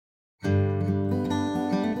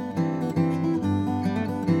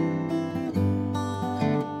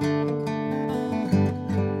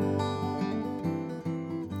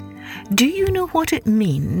know what it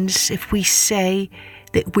means if we say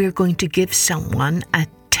that we're going to give someone a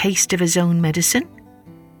taste of his own medicine?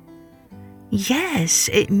 Yes,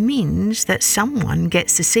 it means that someone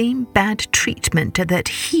gets the same bad treatment that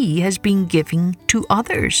he has been giving to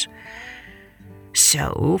others.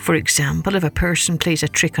 So, for example, if a person plays a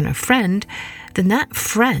trick on a friend, then that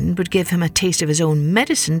friend would give him a taste of his own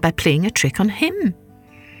medicine by playing a trick on him.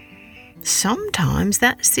 Sometimes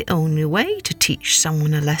that's the only way to teach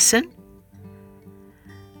someone a lesson.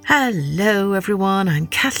 Hello everyone, I'm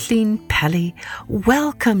Kathleen Pelly.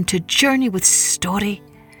 Welcome to Journey with Story.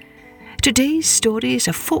 Today's story is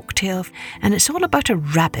a folktale, and it's all about a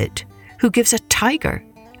rabbit who gives a tiger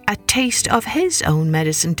a taste of his own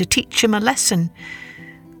medicine to teach him a lesson.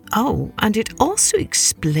 Oh, and it also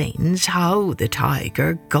explains how the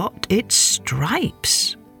tiger got its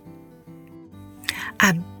stripes.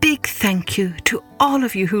 A big thank you to all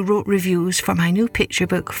of you who wrote reviews for my new picture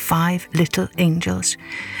book, 5 Little Angels.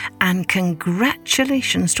 And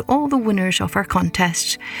congratulations to all the winners of our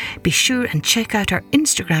contests. Be sure and check out our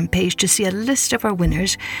Instagram page to see a list of our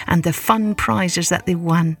winners and the fun prizes that they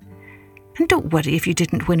won. And don't worry if you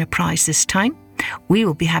didn't win a prize this time. We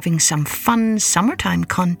will be having some fun summertime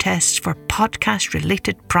contests for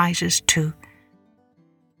podcast-related prizes too.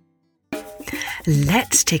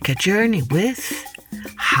 Let's take a journey with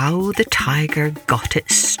How the Tiger Got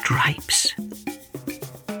Its Stripes.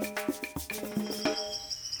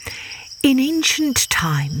 In ancient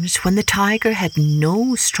times, when the tiger had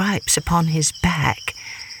no stripes upon his back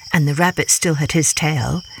and the rabbit still had his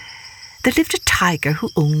tail, there lived a tiger who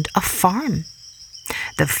owned a farm.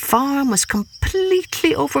 The farm was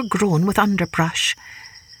completely overgrown with underbrush,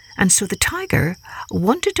 and so the tiger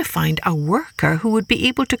wanted to find a worker who would be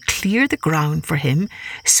able to clear the ground for him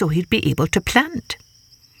so he'd be able to plant.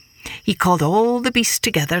 He called all the beasts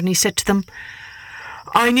together and he said to them,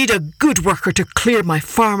 "I need a good worker to clear my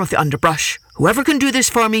farm of the underbrush. Whoever can do this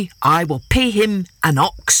for me, I will pay him an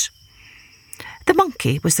ox." The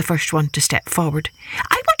monkey was the first one to step forward.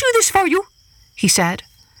 "I will do this for you," he said.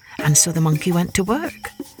 And so the monkey went to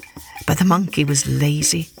work. But the monkey was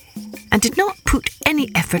lazy and did not put any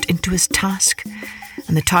effort into his task,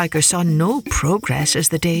 and the tiger saw no progress as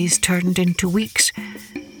the days turned into weeks.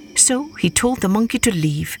 So he told the monkey to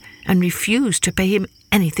leave and refused to pay him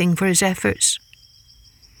anything for his efforts.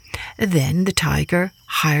 Then the tiger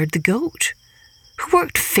hired the goat, who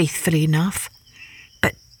worked faithfully enough,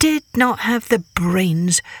 but did not have the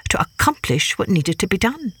brains to accomplish what needed to be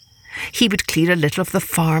done. He would clear a little of the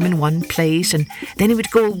farm in one place, and then he would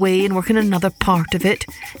go away and work in another part of it,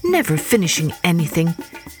 never finishing anything,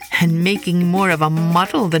 and making more of a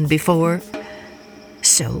muddle than before.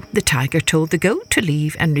 So the tiger told the goat to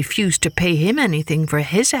leave and refused to pay him anything for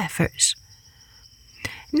his efforts.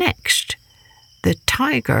 Next, the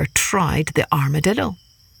tiger tried the armadillo.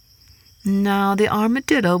 Now, the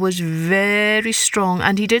armadillo was very strong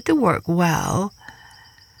and he did the work well.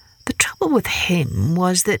 The trouble with him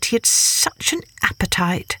was that he had such an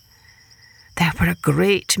appetite. There were a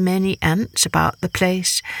great many ants about the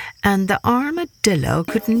place, and the armadillo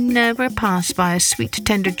could never pass by a sweet,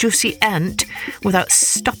 tender, juicy ant without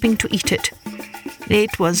stopping to eat it.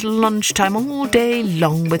 It was lunchtime all day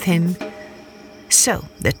long with him. So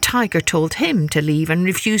the tiger told him to leave and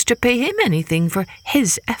refused to pay him anything for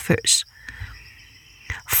his efforts.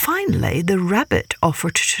 Finally, the rabbit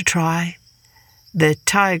offered to try. The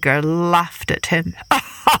tiger laughed at him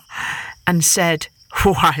and said,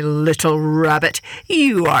 "Why, little rabbit,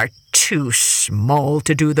 you are too small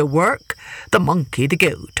to do the work. The monkey, the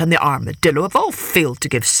goat, and the armadillo have all failed to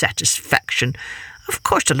give satisfaction. Of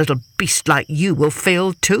course, a little beast like you will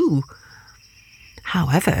fail too."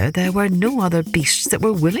 However, there were no other beasts that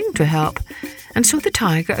were willing to help, and so the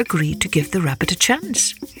tiger agreed to give the rabbit a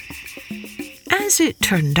chance. As it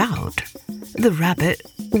turned out, the rabbit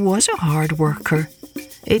was a hard worker.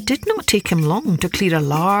 It did not take him long to clear a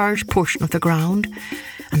large portion of the ground,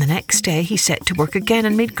 and the next day he set to work again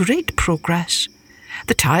and made great progress.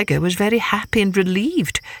 The tiger was very happy and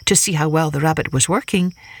relieved to see how well the rabbit was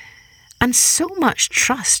working, and so much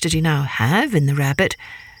trust did he now have in the rabbit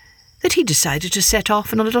that he decided to set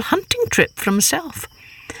off on a little hunting trip for himself.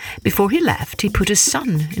 Before he left, he put his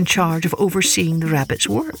son in charge of overseeing the rabbit's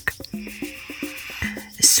work.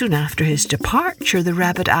 Soon after his departure, the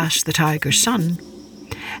rabbit asked the tiger's son,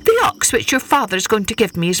 "The ox which your father is going to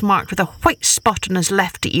give me is marked with a white spot on his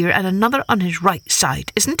left ear and another on his right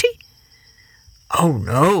side, isn't he?" "Oh,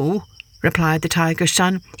 no," replied the tiger's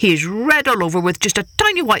son. "He is red all over with just a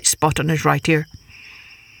tiny white spot on his right ear."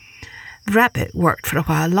 The rabbit worked for a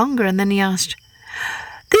while longer, and then he asked,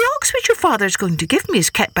 "The ox which your father is going to give me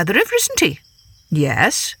is kept by the river, isn't he?"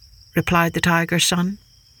 "Yes," replied the tiger's son.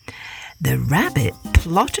 The rabbit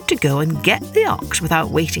plotted to go and get the ox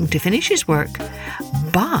without waiting to finish his work,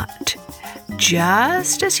 but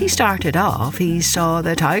just as he started off, he saw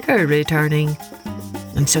the tiger returning,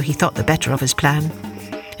 and so he thought the better of his plan.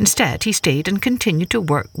 Instead, he stayed and continued to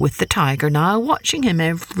work with the tiger, now watching him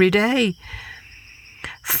every day.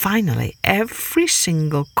 Finally, every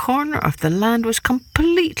single corner of the land was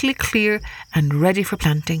completely clear and ready for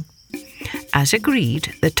planting. As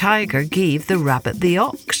agreed, the tiger gave the rabbit the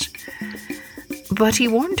ox. But he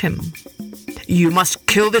warned him, "You must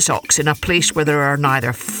kill this ox in a place where there are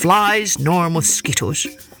neither flies nor mosquitoes."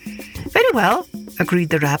 "Very well," agreed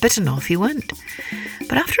the rabbit, and off he went.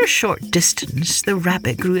 But after a short distance, the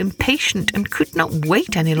rabbit grew impatient and could not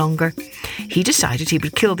wait any longer. He decided he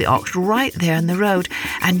would kill the ox right there in the road,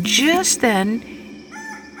 and just then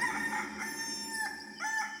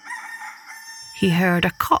he heard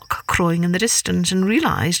a cock crowing in the distance and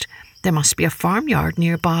realised there must be a farmyard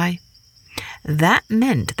nearby. That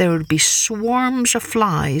meant there would be swarms of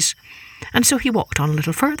flies, and so he walked on a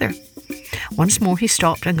little further. Once more he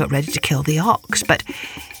stopped and got ready to kill the ox, but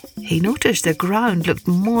he noticed the ground looked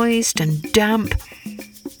moist and damp,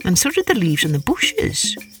 and so did the leaves in the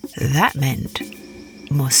bushes. That meant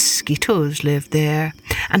mosquitoes lived there,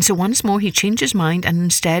 and so once more he changed his mind and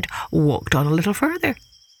instead walked on a little further.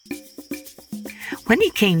 When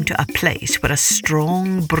he came to a place where a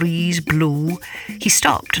strong breeze blew, he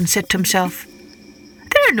stopped and said to himself,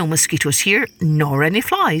 "There are no mosquitoes here, nor any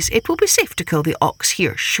flies. It will be safe to kill the ox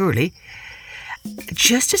here, surely."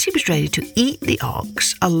 Just as he was ready to eat the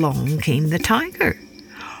ox, along came the tiger.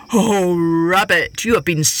 "Oh, rabbit, you have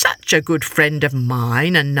been such a good friend of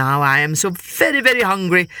mine, and now I am so very, very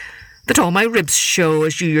hungry that all my ribs show,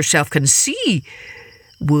 as you yourself can see.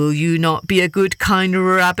 Will you not be a good, kind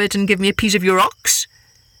rabbit and give me a piece of your ox?"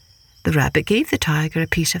 The rabbit gave the tiger a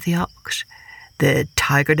piece of the ox. The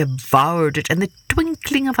tiger devoured it in the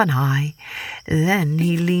twinkling of an eye. Then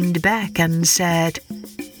he leaned back and said,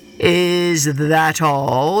 "Is that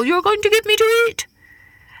all you're going to give me to eat?"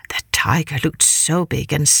 The tiger looked so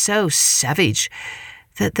big and so savage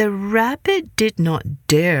that the rabbit did not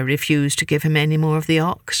dare refuse to give him any more of the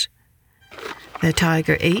ox. The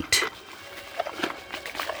tiger ate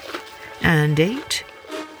and ate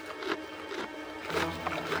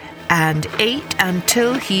and ate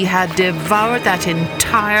until he had devoured that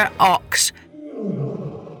entire ox.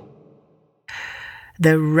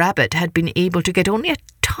 The rabbit had been able to get only a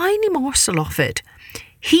tiny morsel of it.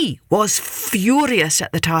 He was furious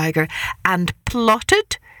at the tiger and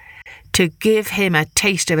plotted to give him a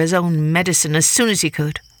taste of his own medicine as soon as he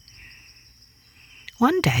could.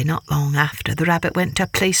 One day, not long after, the rabbit went to a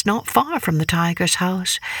place not far from the tiger's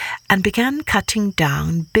house and began cutting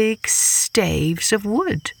down big staves of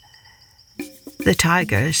wood. The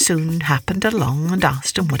tiger soon happened along and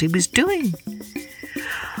asked him what he was doing.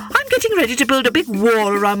 "I'm getting ready to build a big wall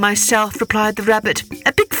around myself," replied the rabbit.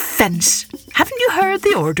 "A big fence. Haven't you heard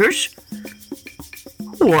the orders?"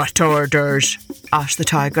 "What orders?" asked the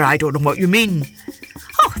tiger. "I don't know what you mean."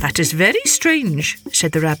 "Oh, that is very strange,"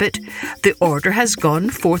 said the rabbit. "The order has gone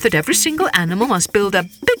forth that every single animal must build a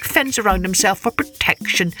big fence around himself for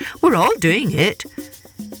protection. We're all doing it."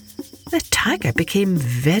 The tiger became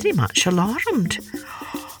very much alarmed.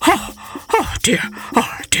 Oh dear,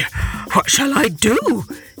 what shall I do?"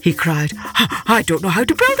 he cried. "I don't know how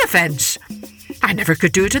to build a fence. I never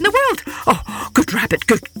could do it in the world. Oh, good rabbit,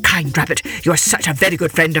 good kind rabbit, you are such a very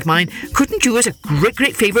good friend of mine. Couldn't you, as a great,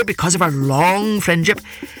 great favour because of our long friendship,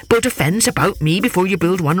 build a fence about me before you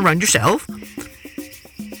build one around yourself?"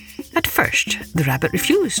 At first, the rabbit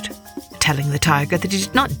refused, telling the tiger that he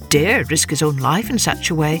did not dare risk his own life in such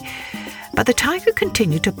a way. But the tiger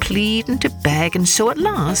continued to plead and to beg, and so at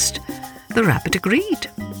last the rabbit agreed.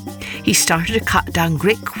 He started to cut down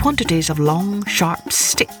great quantities of long, sharp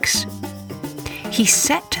sticks. He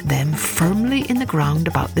set them firmly in the ground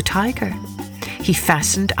about the tiger. He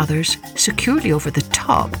fastened others securely over the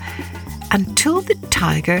top until the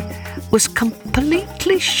tiger was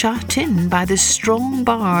completely shut in by the strong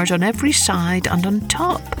bars on every side and on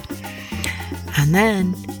top. And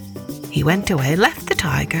then he went away and left the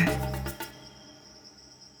tiger.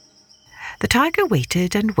 The tiger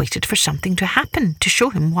waited and waited for something to happen to show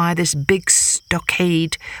him why this big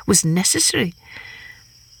stockade was necessary.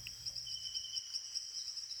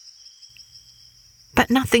 But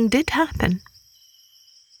nothing did happen.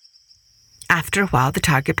 After a while, the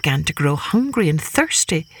tiger began to grow hungry and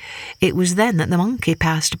thirsty. It was then that the monkey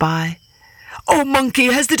passed by. "Oh, monkey,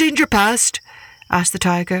 has the danger passed?" asked the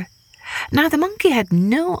tiger. Now, the monkey had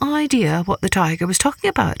no idea what the tiger was talking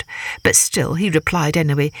about, but still he replied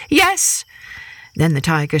anyway, "Yes." Then the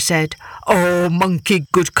tiger said, "Oh, monkey,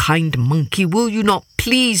 good kind monkey, will you not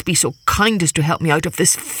please be so kind as to help me out of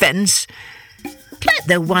this fence?" "Let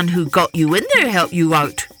the one who got you in there help you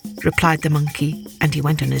out," replied the monkey, and he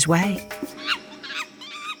went on his way.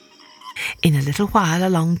 In a little while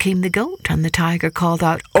along came the goat, and the tiger called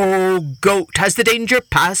out, "Oh, goat, has the danger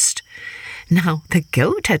passed?" Now, the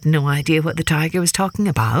goat had no idea what the tiger was talking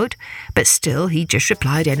about, but still he just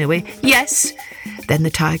replied anyway, "Yes." Then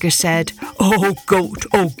the tiger said, "Oh, goat,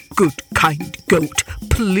 oh, good, kind goat,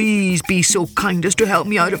 please be so kind as to help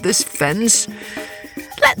me out of this fence."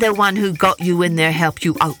 "Let the one who got you in there help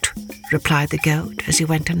you out," replied the goat as he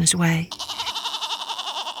went on his way.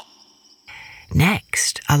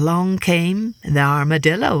 Next, along came the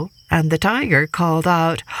armadillo, and the tiger called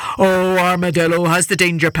out, "Oh, armadillo, has the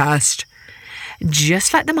danger passed?"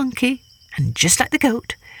 Just like the monkey, and just like the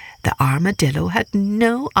goat, the armadillo had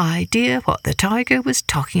no idea what the tiger was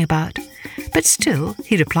talking about, but still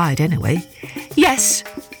he replied anyway, "Yes."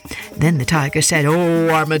 Then the tiger said, "Oh,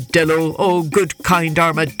 armadillo, oh, good kind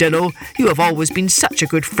armadillo, you have always been such a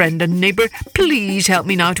good friend and neighbour. Please help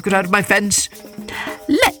me now to get out of my fence."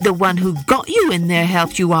 "Let the one who got you in there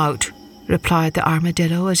help you out," replied the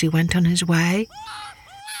armadillo as he went on his way.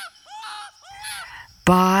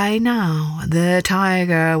 By now, the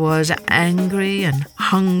tiger was angry and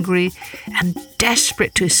hungry and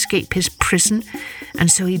desperate to escape his prison,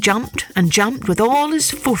 and so he jumped and jumped with all his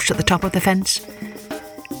force at the top of the fence.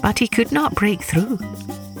 But he could not break through.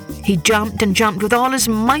 He jumped and jumped with all his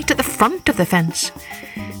might at the front of the fence,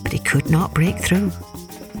 but he could not break through.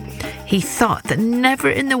 He thought that never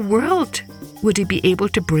in the world would he be able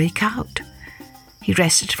to break out. He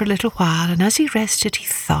rested for a little while, and as he rested, he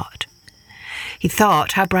thought. He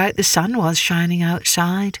thought how bright the sun was shining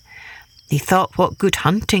outside. He thought what good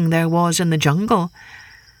hunting there was in the jungle.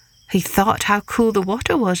 He thought how cool the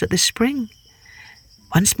water was at the spring.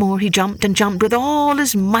 Once more he jumped and jumped with all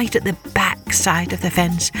his might at the back side of the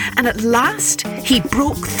fence, and at last he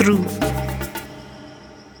broke through.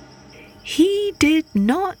 He did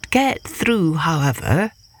not get through,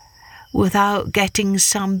 however, without getting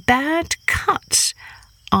some bad cuts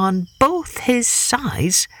on both his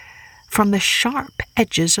sides from the sharp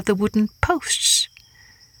edges of the wooden posts.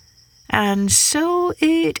 And so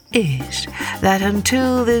it is that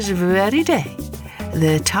until this very day,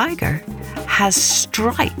 the tiger has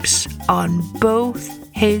stripes on both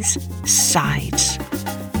his sides.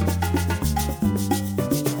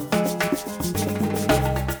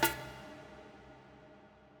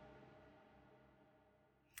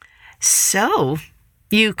 So,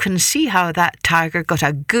 you can see how that tiger got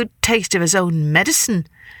a good taste of his own medicine.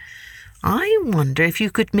 I wonder if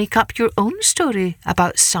you could make up your own story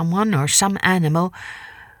about someone or some animal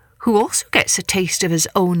who also gets a taste of his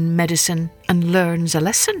own medicine and learns a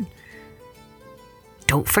lesson.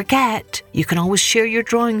 Don't forget, you can always share your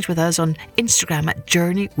drawings with us on Instagram at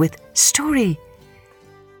Journey with Story.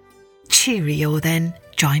 Cheerio then.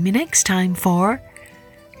 Join me next time for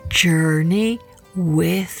Journey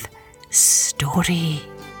with Story.